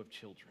low view of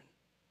children.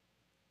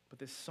 But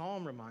this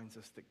psalm reminds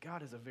us that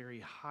God has a very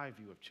high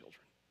view of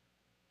children.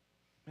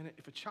 And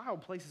if a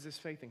child places his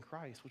faith in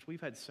Christ, which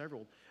we've had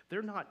several,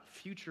 they're not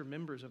future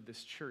members of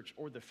this church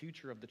or the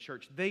future of the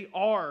church. They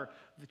are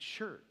the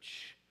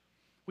church.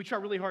 We try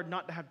really hard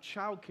not to have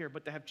childcare,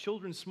 but to have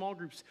children's small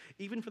groups,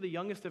 even for the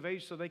youngest of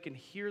age, so they can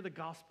hear the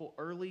gospel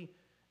early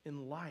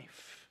in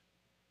life.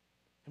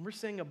 And we're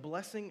saying a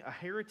blessing, a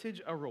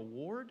heritage, a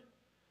reward.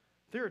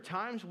 There are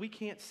times we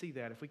can't see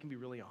that if we can be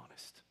really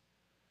honest.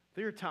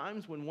 There are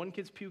times when one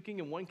kid's puking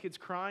and one kid's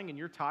crying and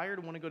you're tired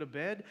and want to go to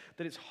bed,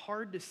 that it's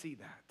hard to see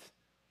that.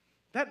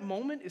 That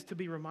moment is to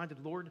be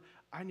reminded, Lord,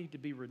 I need to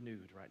be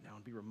renewed right now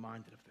and be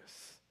reminded of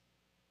this.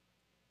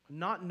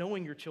 Not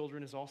knowing your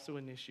children is also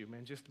an issue,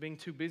 man. Just being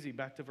too busy,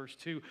 back to verse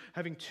 2,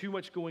 having too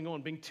much going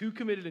on, being too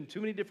committed in too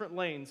many different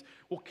lanes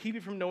will keep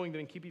you from knowing them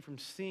and keep you from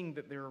seeing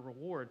that they're a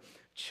reward.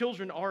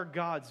 Children are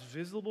God's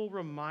visible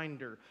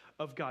reminder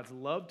of God's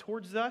love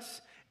towards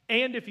us,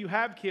 and if you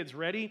have kids,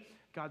 ready,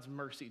 God's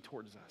mercy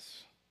towards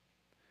us.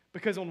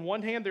 Because on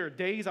one hand, there are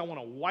days I want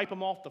to wipe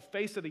them off the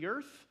face of the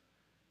earth,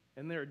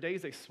 and there are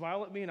days they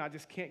smile at me and I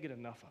just can't get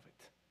enough of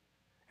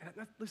it.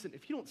 And listen,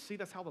 if you don't see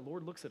that's how the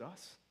Lord looks at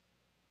us,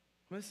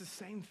 I mean, it's the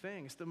same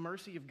thing. It's the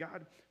mercy of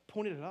God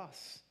pointed at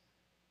us.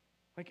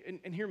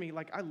 And hear me,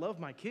 I love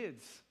my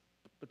kids,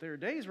 but there are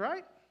days,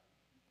 right?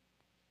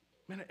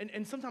 Man,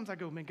 and sometimes I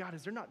go, man, God,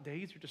 is there not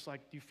days you're just like,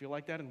 do you feel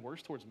like that and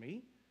worse towards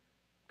me?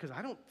 Because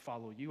I don't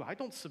follow you. I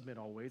don't submit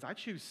always. I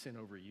choose sin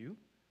over you.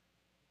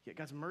 Yet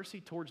God's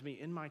mercy towards me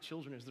in my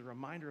children is the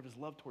reminder of his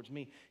love towards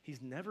me.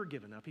 He's never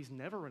given up. He's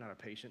never run out of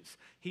patience.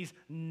 He's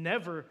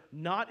never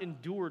not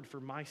endured for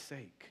my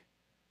sake.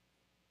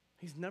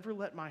 He's never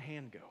let my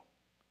hand go.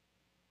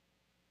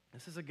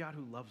 This is a God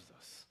who loves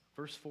us.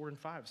 Verse 4 and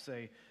 5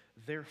 say,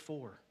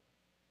 therefore,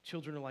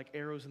 children are like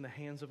arrows in the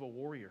hands of a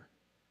warrior,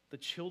 the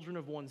children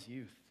of one's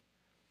youth.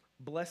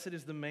 Blessed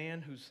is the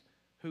man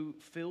who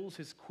fills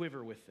his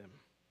quiver with them.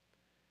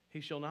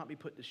 He shall not be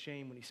put to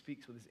shame when he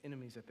speaks with his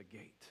enemies at the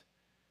gate.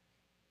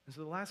 And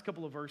so the last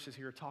couple of verses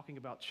here are talking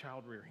about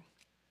child rearing.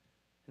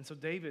 And so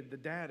David, the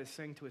dad, is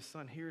saying to his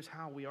son, here's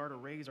how we are to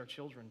raise our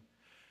children.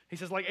 He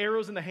says, like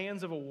arrows in the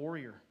hands of a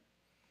warrior.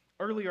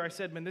 Earlier I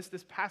said, man, this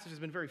passage has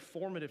been very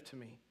formative to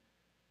me.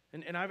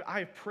 And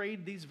I've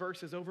prayed these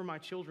verses over my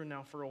children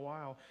now for a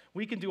while.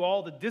 We can do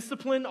all the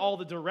discipline, all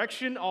the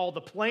direction, all the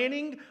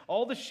planning,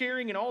 all the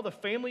sharing, and all the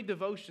family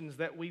devotions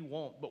that we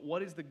want. But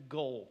what is the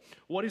goal?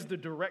 What is the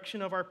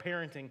direction of our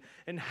parenting?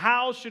 And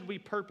how should we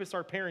purpose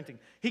our parenting?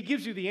 He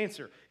gives you the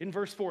answer in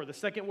verse 4, the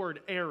second word,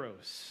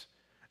 arrows.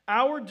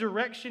 Our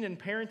direction in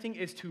parenting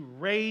is to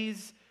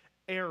raise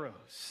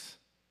arrows.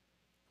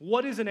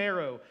 What is an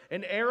arrow?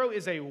 An arrow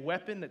is a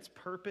weapon that's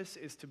purpose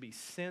is to be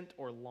sent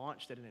or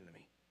launched at an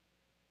enemy.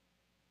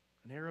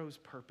 An arrow's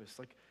purpose.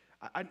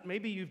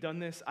 Maybe you've done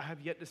this. I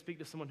have yet to speak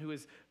to someone who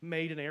has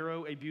made an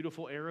arrow, a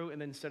beautiful arrow,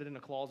 and then set it in a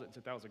closet and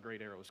said, that was a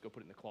great arrow. Let's go put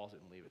it in the closet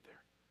and leave it there.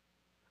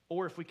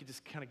 Or if we could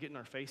just kind of get in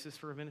our faces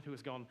for a minute, who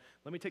has gone,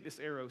 let me take this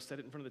arrow, set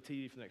it in front of the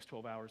TV for the next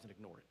 12 hours and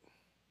ignore it.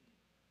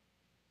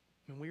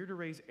 When we are to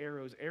raise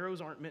arrows,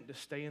 arrows aren't meant to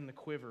stay in the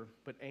quiver,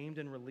 but aimed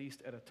and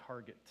released at a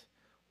target,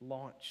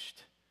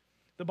 launched.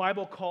 The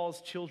Bible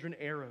calls children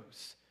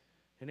arrows,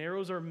 and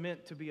arrows are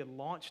meant to be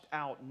launched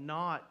out,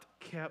 not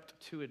kept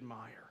to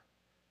admire.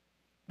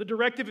 The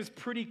directive is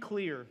pretty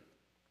clear.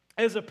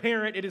 As a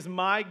parent, it is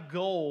my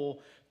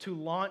goal to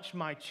launch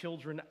my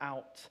children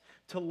out,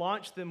 to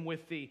launch them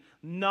with the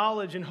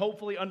knowledge and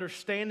hopefully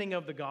understanding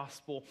of the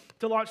gospel,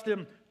 to launch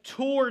them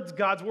towards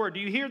God's word.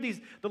 Do you hear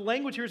these? The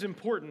language here is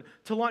important.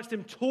 To launch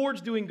them towards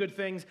doing good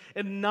things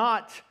and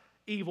not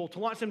evil. To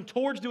launch them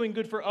towards doing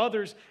good for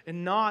others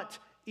and not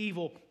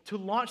evil. To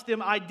launch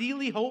them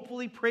ideally,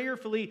 hopefully,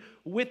 prayerfully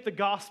with the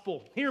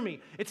gospel. Hear me.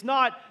 It's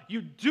not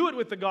you do it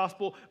with the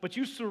gospel, but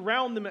you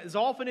surround them as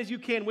often as you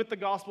can with the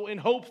gospel in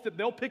hopes that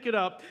they'll pick it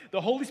up.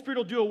 The Holy Spirit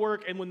will do a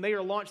work, and when they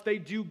are launched, they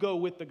do go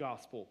with the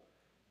gospel.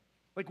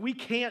 Like, we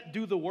can't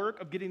do the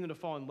work of getting them to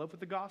fall in love with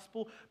the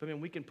gospel, but man,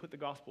 we can put the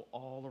gospel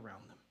all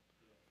around them.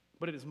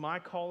 But it is my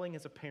calling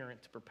as a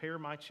parent to prepare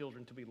my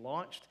children to be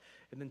launched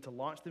and then to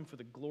launch them for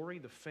the glory,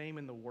 the fame,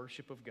 and the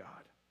worship of God.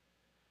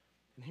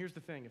 And here's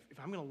the thing, if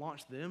I'm going to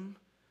launch them,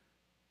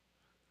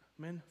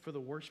 man, for the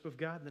worship of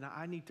God, then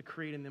I need to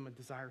create in them a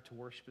desire to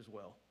worship as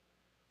well.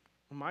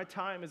 When my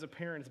time as a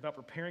parent is about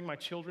preparing my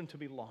children to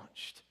be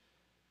launched.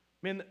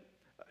 Man,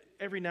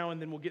 every now and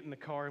then we'll get in the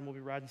car and we'll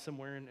be riding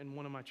somewhere and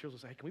one of my children will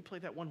say, hey, can we play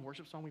that one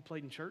worship song we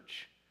played in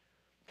church?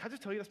 Can I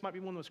just tell you, this might be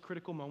one of those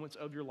critical moments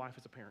of your life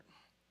as a parent.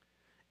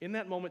 In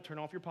that moment, turn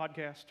off your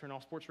podcast, turn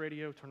off sports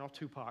radio, turn off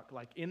Tupac.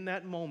 Like, in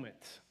that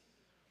moment,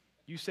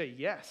 you say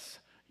yes,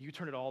 you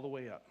turn it all the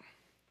way up.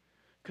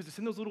 Because it's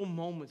in those little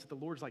moments that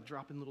the Lord's like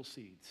dropping little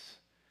seeds.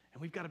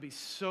 And we've got to be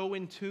so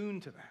in tune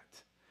to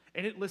that.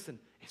 And listen,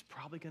 it's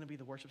probably going to be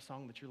the worship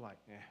song that you're like,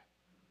 eh.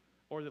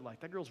 Or that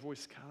like, that girl's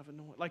voice is kind of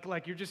annoying.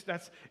 Like you're just,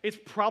 it's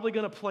probably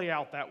going to play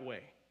out that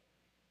way.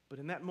 But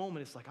in that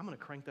moment, it's like, I'm going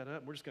to crank that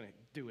up. We're just going to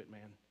do it,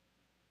 man.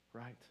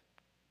 Right?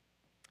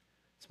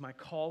 It's my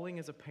calling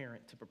as a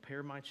parent to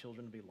prepare my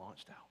children to be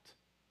launched out.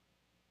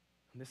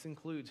 And this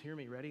includes, hear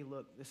me, ready?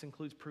 Look, this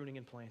includes pruning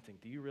and planting.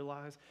 Do you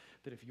realize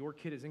that if your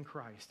kid is in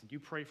Christ and you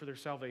pray for their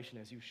salvation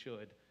as you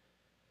should,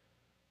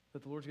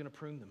 that the Lord's going to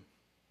prune them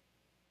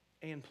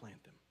and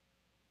plant them?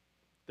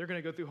 They're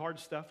going to go through hard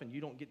stuff and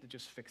you don't get to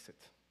just fix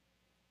it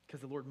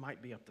because the Lord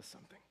might be up to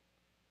something.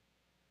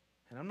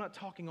 And I'm not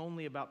talking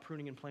only about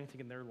pruning and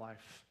planting in their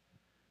life,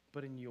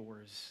 but in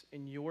yours.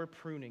 In your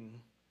pruning,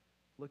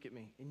 look at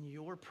me, in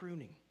your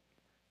pruning,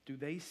 do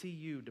they see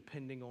you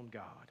depending on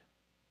God?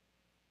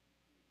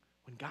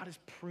 When God is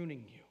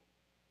pruning you,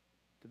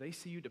 do they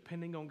see you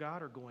depending on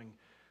God or going,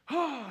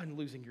 and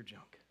losing your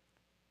junk?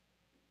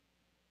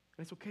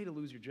 And it's okay to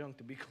lose your junk,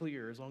 to be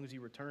clear, as long as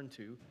you return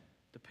to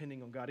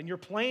depending on God. In your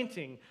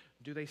planting,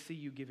 do they see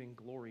you giving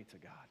glory to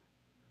God?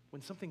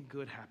 When something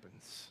good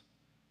happens,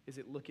 is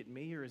it look at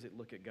me or is it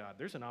look at God?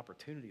 There's an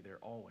opportunity there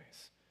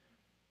always.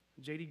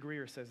 J.D.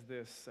 Greer says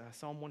this,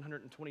 Psalm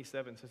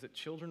 127 says that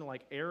children are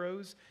like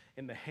arrows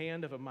in the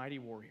hand of a mighty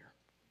warrior.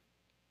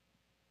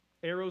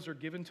 Arrows are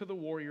given to the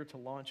warrior to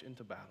launch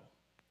into battle,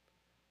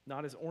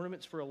 not as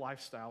ornaments for a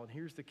lifestyle. And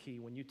here's the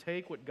key. When you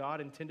take what God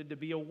intended to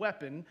be a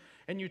weapon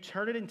and you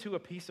turn it into a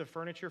piece of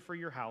furniture for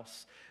your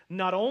house,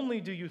 not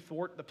only do you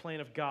thwart the plan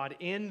of God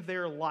in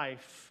their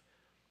life,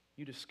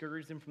 you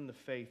discourage them from the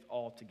faith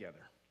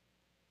altogether.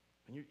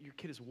 And your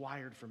kid is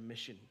wired for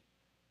mission,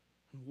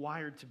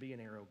 wired to be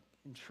an arrow.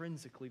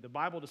 Intrinsically, the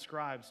Bible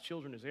describes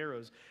children as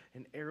arrows,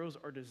 and arrows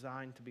are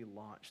designed to be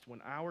launched. When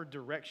our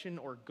direction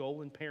or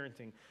goal in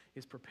parenting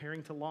is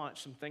preparing to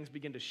launch, some things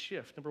begin to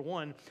shift. Number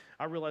one,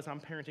 I realize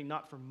I'm parenting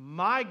not for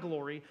my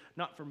glory,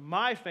 not for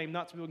my fame,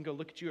 not so people can go,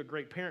 look at you, a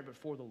great parent, but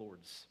for the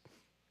Lord's.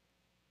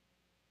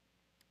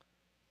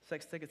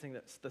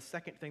 The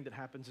second thing that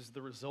happens is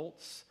the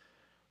results,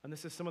 and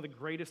this is some of the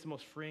greatest,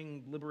 most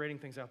freeing, liberating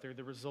things out there,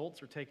 the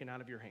results are taken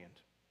out of your hand.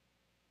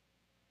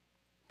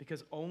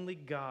 Because only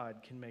God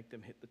can make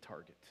them hit the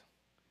target.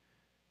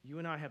 You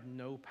and I have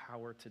no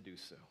power to do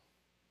so.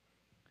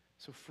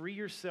 So free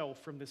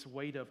yourself from this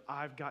weight of,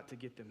 I've got to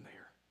get them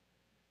there.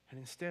 And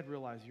instead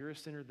realize, you're a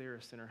sinner, they're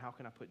a sinner. How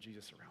can I put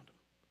Jesus around them?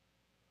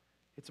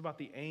 It's about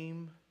the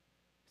aim.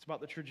 It's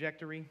about the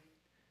trajectory.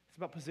 It's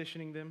about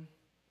positioning them.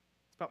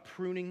 It's about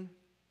pruning.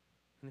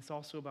 And it's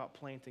also about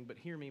planting. But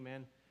hear me,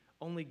 man.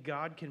 Only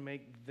God can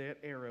make that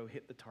arrow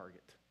hit the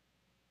target.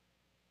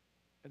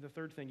 And the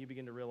third thing you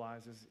begin to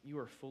realize is you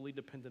are fully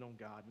dependent on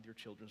God with your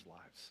children's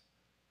lives.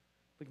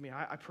 Look at me,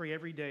 I pray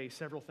every day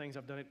several things.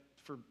 I've done it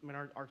for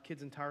our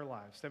kids' entire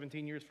lives.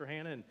 17 years for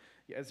Hannah, and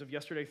as of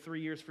yesterday, 3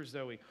 years for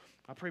Zoe.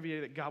 I pray every day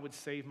that God would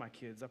save my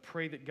kids. I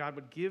pray that God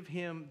would give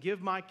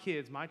my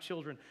kids, my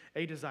children,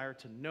 a desire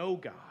to know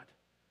God.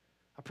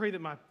 I pray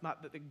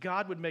that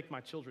God would make my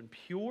children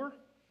pure.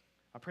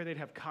 I pray they'd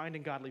have kind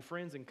and godly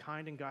friends and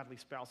kind and godly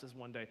spouses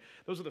one day.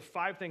 Those are the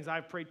 5 things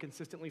I've prayed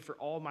consistently for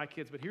all my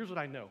kids, but here's what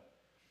I know.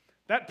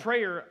 That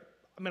prayer,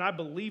 I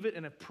believe it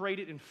and have prayed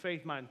it in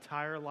faith my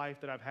entire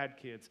life that I've had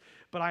kids,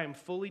 but I am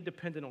fully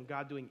dependent on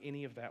God doing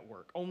any of that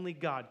work. Only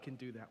God can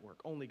do that work.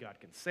 Only God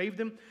can save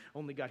them.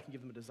 Only God can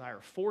give them a desire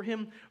for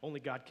Him. Only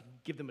God can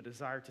give them a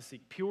desire to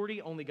seek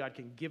purity. Only God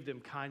can give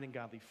them kind and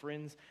godly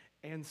friends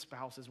and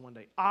spouses one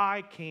day.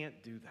 I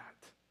can't do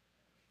that.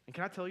 And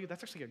can I tell you,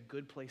 that's actually a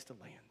good place to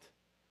land,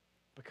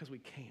 because we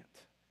can't.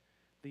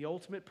 The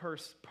ultimate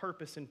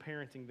purpose in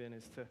parenting then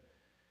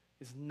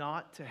is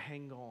not to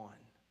hang on,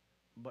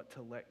 but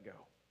to let go.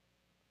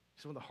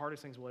 It's one of the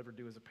hardest things we'll ever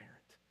do as a parent.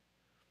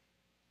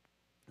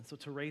 And so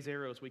to raise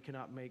arrows, we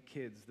cannot make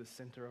kids the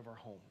center of our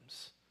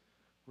homes.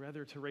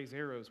 Rather, to raise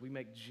arrows, we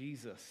make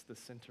Jesus the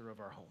center of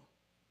our home.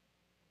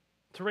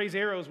 To raise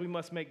arrows, we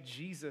must make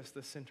Jesus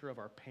the center of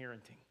our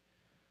parenting.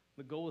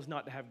 The goal is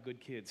not to have good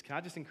kids. Can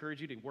I just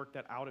encourage you to work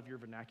that out of your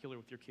vernacular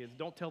with your kids?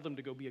 Don't tell them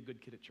to go be a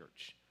good kid at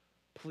church.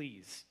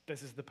 Please.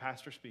 This is the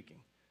pastor speaking.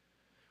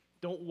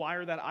 Don't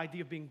wire that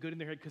idea of being good in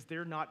their head, because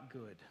they're not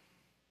good.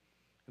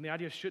 And the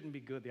idea shouldn't be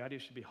good. The idea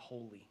should be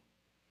holy.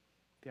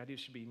 The idea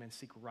should be, man,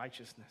 seek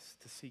righteousness,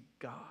 to seek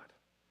God.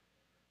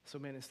 So,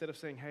 man, instead of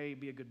saying, hey,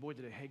 be a good boy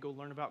today, hey, go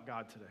learn about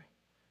God today.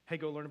 Hey,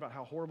 go learn about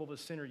how horrible of a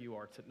sinner you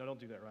are. No, don't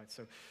do that, right?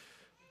 So,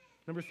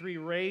 number 3,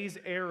 raise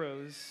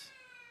arrows.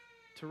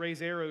 To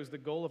raise arrows, the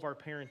goal of our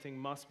parenting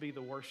must be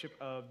the worship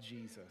of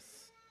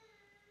Jesus.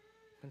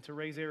 And to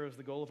raise arrows,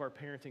 the goal of our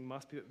parenting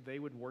must be that they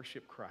would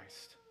worship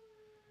Christ.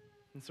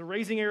 And so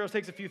raising arrows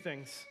takes a few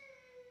things.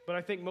 But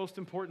I think most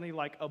importantly,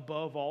 like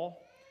above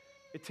all,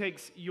 it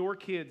takes your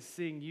kids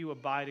seeing you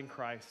abide in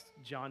Christ.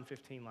 John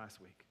 15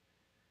 last week.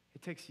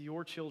 It takes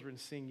your children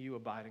seeing you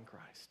abide in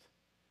Christ.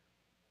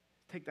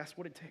 That's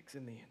what it takes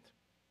in the end.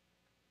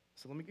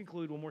 So let me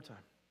conclude one more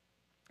time.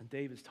 And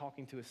Dave is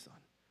talking to his son.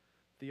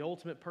 The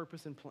ultimate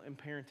purpose in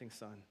parenting,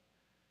 son,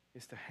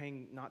 is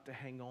not to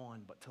hang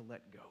on, but to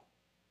let go.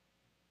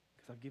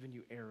 Because I've given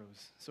you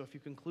arrows. So if you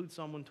conclude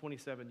Psalm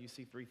 127, you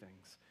see 3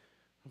 things.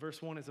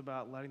 Verse 1 is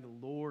about letting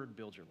the Lord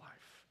build your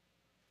life.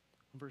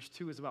 Verse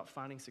 2 is about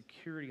finding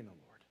security in the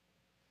Lord.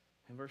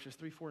 And verses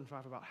 3, 4, and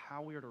 5 about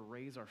how we are to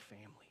raise our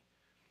family.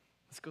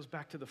 This goes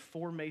back to the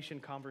formation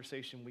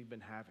conversation we've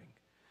been having.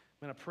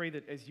 Man, I pray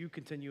that as you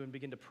continue and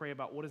begin to pray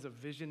about what does a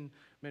vision,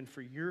 man,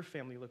 for your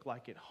family look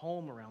like at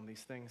home around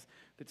these things,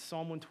 that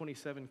Psalm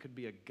 127 could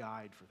be a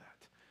guide for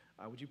that.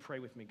 Would you pray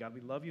with me? God,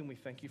 we love you and we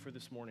thank you for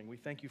this morning. We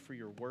thank you for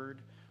your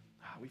word.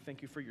 We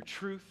thank you for your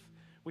truth.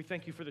 We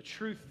thank you for the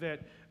truth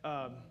that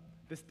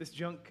this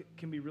junk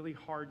can be really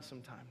hard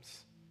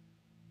sometimes.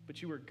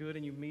 But you are good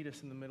and you meet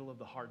us in the middle of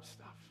the hard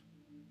stuff.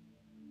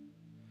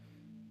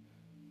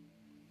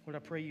 Lord, I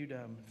pray you'd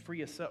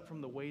free us up from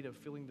the weight of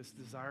feeling this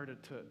desire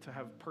to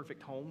have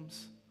perfect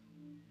homes,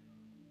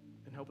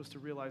 and help us to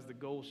realize the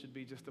goal should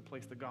be just to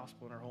place the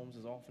gospel in our homes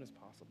as often as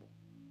possible.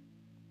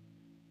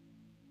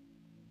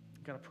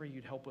 God, I pray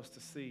you'd help us to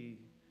see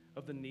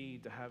of the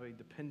need to have a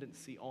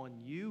dependency on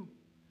you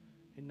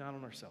and not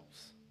on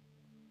ourselves.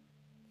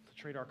 To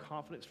trade our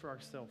confidence for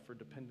ourselves for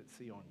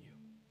dependency on you.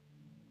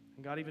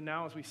 And God, even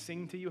now as we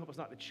sing to you, help us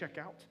not to check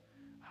out,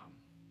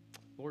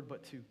 Lord,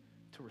 but to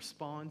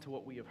respond to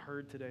what we have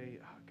heard today,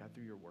 God,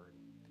 through your word.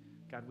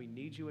 God, we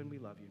need you and we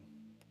love you.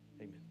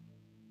 Amen.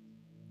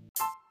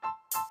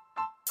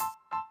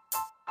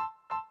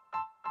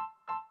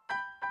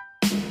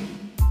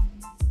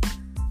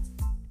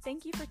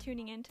 Thank you for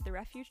tuning in to the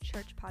Refuge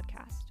Church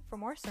podcast. For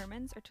more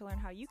sermons or to learn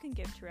how you can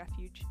give to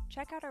Refuge,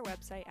 check out our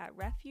website at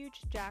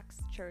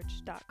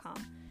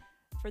refugejackschurch.com.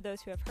 For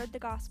those who have heard the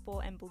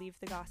gospel and believe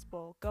the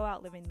gospel, go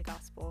out living the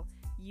gospel.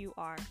 You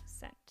are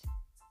sent.